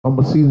I'm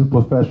a seasoned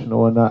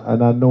professional,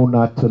 and I know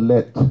not to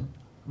let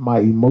my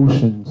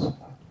emotions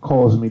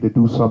cause me to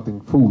do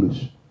something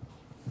foolish,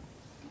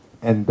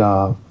 and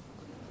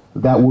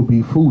that would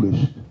be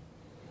foolish.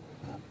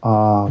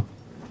 I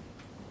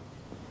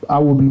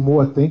would be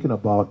more thinking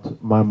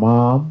about my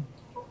mom.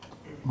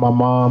 My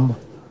mom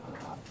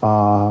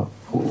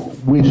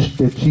wished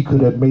that she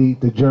could have made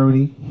the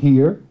journey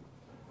here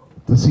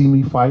to see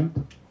me fight.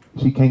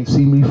 She can't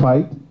see me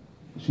fight.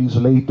 She's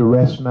laid to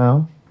rest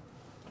now.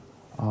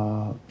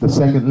 The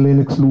second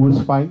Lennox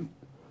Lewis fight.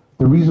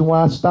 The reason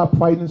why I stopped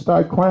fighting and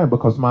started crying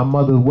because my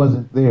mother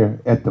wasn't there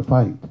at the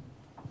fight.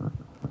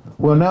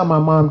 Well, now my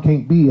mom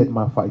can't be at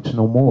my fights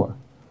no more.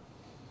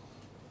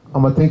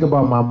 I'm gonna think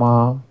about my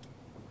mom.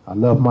 I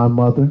love my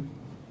mother.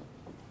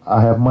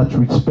 I have much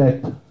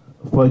respect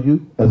for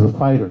you as a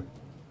fighter.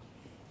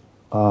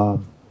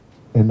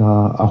 And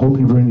I hope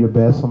you bring your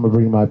best. I'm gonna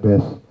bring my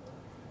best.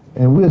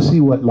 And we'll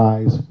see what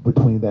lies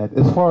between that.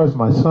 As far as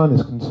my son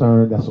is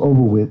concerned, that's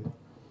over with.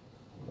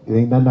 It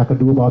ain't nothing I can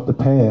do about the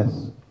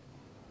past.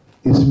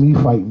 It's me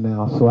fighting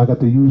now, so I got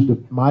to use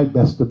my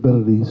best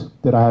abilities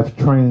that I have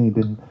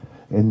trained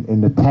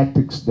and the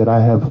tactics that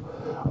I have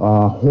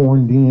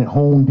honed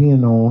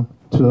in on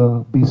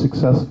to be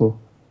successful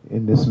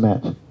in this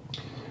match.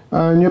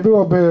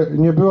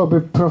 Nie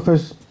byłoby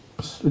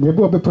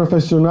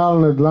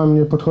profesjonalne dla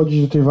mnie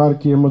podchodzić do tej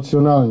walki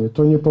emocjonalnie.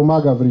 To nie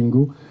pomaga w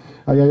ringu,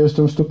 a ja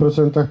jestem w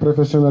 100%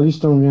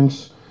 profesjonalistą,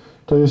 więc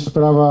to jest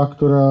sprawa,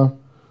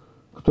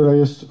 która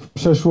jest w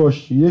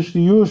przeszłości.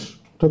 Jeśli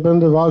już, to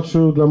będę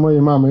walczył dla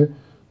mojej mamy,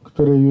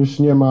 której już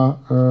nie ma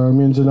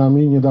między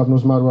nami. Niedawno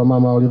zmarła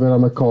mama Olivera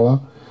McCalla.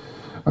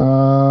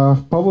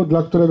 Powód,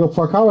 dla którego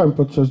płakałem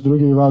podczas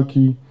drugiej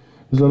walki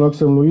z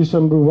Lennoxem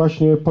Lewisem, był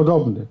właśnie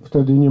podobny.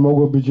 Wtedy nie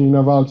mogło być jej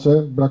na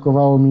walce,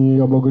 brakowało mi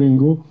jej obok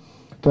ringu.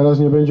 Teraz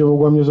nie będzie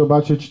mogła mnie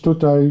zobaczyć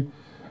tutaj,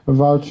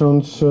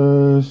 walcząc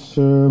z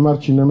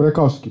Marcinem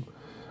Rekowskim.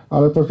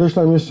 Ale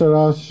podkreślam jeszcze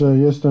raz, że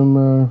jestem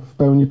w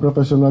pełni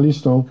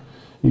profesjonalistą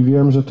i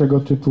wiem, że tego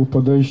typu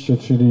podejście,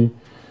 czyli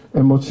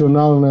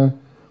emocjonalne,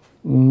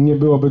 nie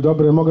byłoby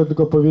dobre. Mogę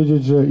tylko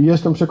powiedzieć, że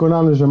jestem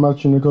przekonany, że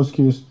Marcin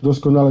Rekowski jest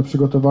doskonale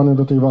przygotowany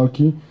do tej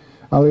walki,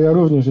 ale ja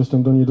również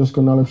jestem do niej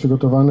doskonale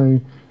przygotowany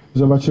i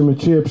zobaczymy,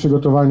 czyje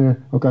przygotowanie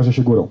okaże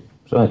się górą.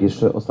 Przemek,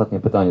 jeszcze ostatnie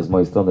pytanie z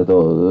mojej strony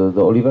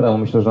do Olivera, bo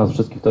myślę, że nas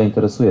wszystkich to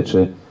interesuje.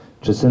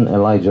 Czy syn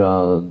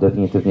Elijah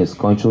definitywnie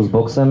skończył z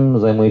boksem,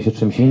 zajmuje się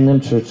czymś innym,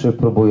 czy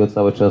próbuje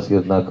cały czas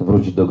jednak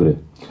wrócić do gry?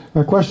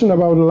 A question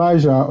about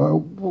Elijah.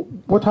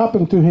 What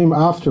happened to him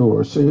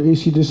afterwards?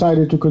 Is he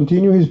decided to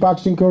continue his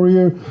boxing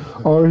career,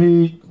 or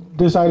he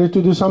decided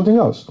to do something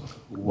else?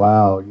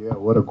 Wow,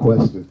 yeah, what a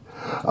question.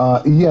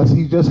 Yes,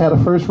 he just had a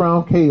first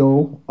round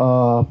KO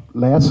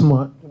last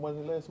month. Was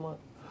it last month?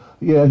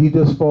 Yeah, he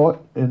just fought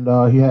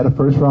and he had a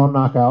first round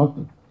knockout.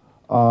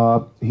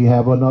 He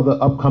have another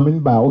upcoming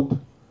bout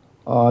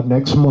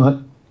next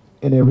month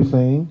and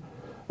everything.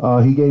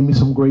 He gave me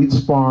some great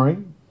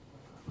sparring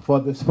for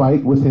this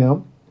fight with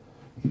him.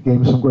 He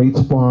gave me some great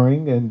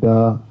sparring, and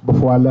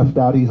before I left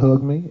out, he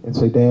hugged me and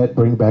said, "Dad,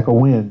 bring back a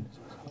win."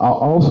 I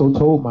also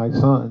told my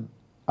son,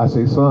 I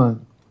say, "Son,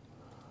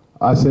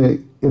 I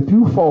say, if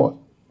you fought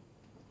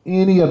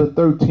any of the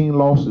 13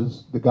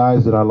 losses, the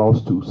guys that I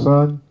lost to,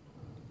 son,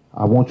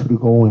 I want you to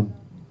go and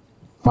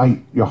fight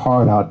your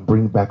heart out and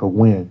bring back a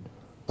win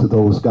to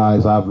those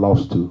guys I've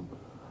lost to."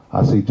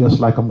 I say, just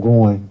like I'm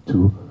going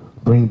to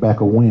bring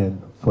back a win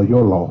for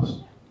your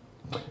loss.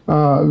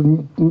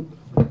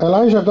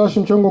 Elijah w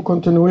dalszym ciągu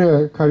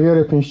kontynuuje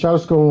karierę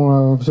pięściarską.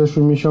 W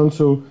zeszłym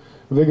miesiącu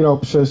wygrał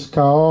przez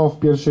KO w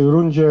pierwszej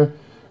rundzie.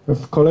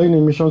 W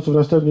kolejnym miesiącu, w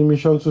następnym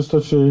miesiącu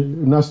stoczy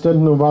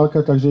następną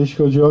walkę, także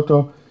jeśli chodzi o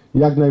to,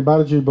 jak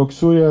najbardziej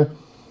boksuje.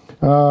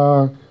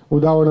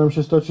 Udało nam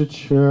się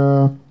stoczyć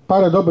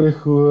parę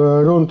dobrych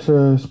rund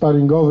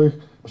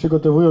sparingowych,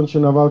 przygotowując się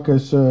na walkę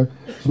z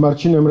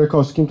Marcinem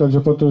Rekowskim,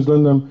 także pod tym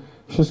względem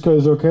wszystko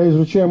jest ok.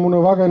 Zwróciłem mu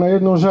uwagę na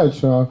jedną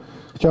rzecz.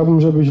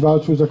 Chciałbym, żebyś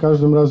walczył za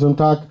każdym razem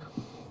tak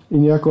i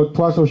niejako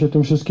odpłacał się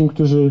tym wszystkim,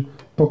 którzy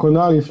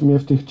pokonali mnie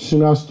w tych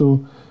 13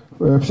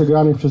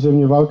 przegranych przeze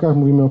mnie walkach.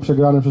 Mówimy o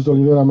przegranych przez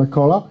Olivera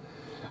McCalla.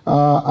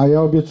 A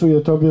ja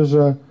obiecuję tobie,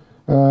 że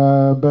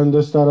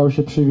będę starał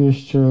się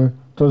przywieźć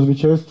to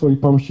zwycięstwo i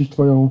pomścić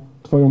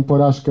twoją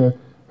porażkę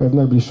w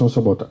najbliższą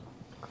sobotę.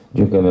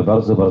 Dziękujemy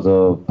bardzo.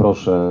 Bardzo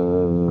proszę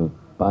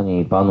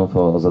panie i panów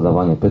o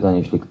zadawanie pytań.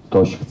 Jeśli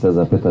ktoś chce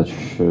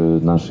zapytać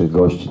naszych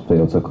gości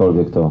tutaj o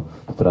cokolwiek, to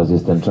teraz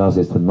jest ten czas,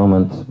 jest ten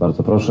moment.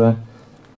 Bardzo proszę.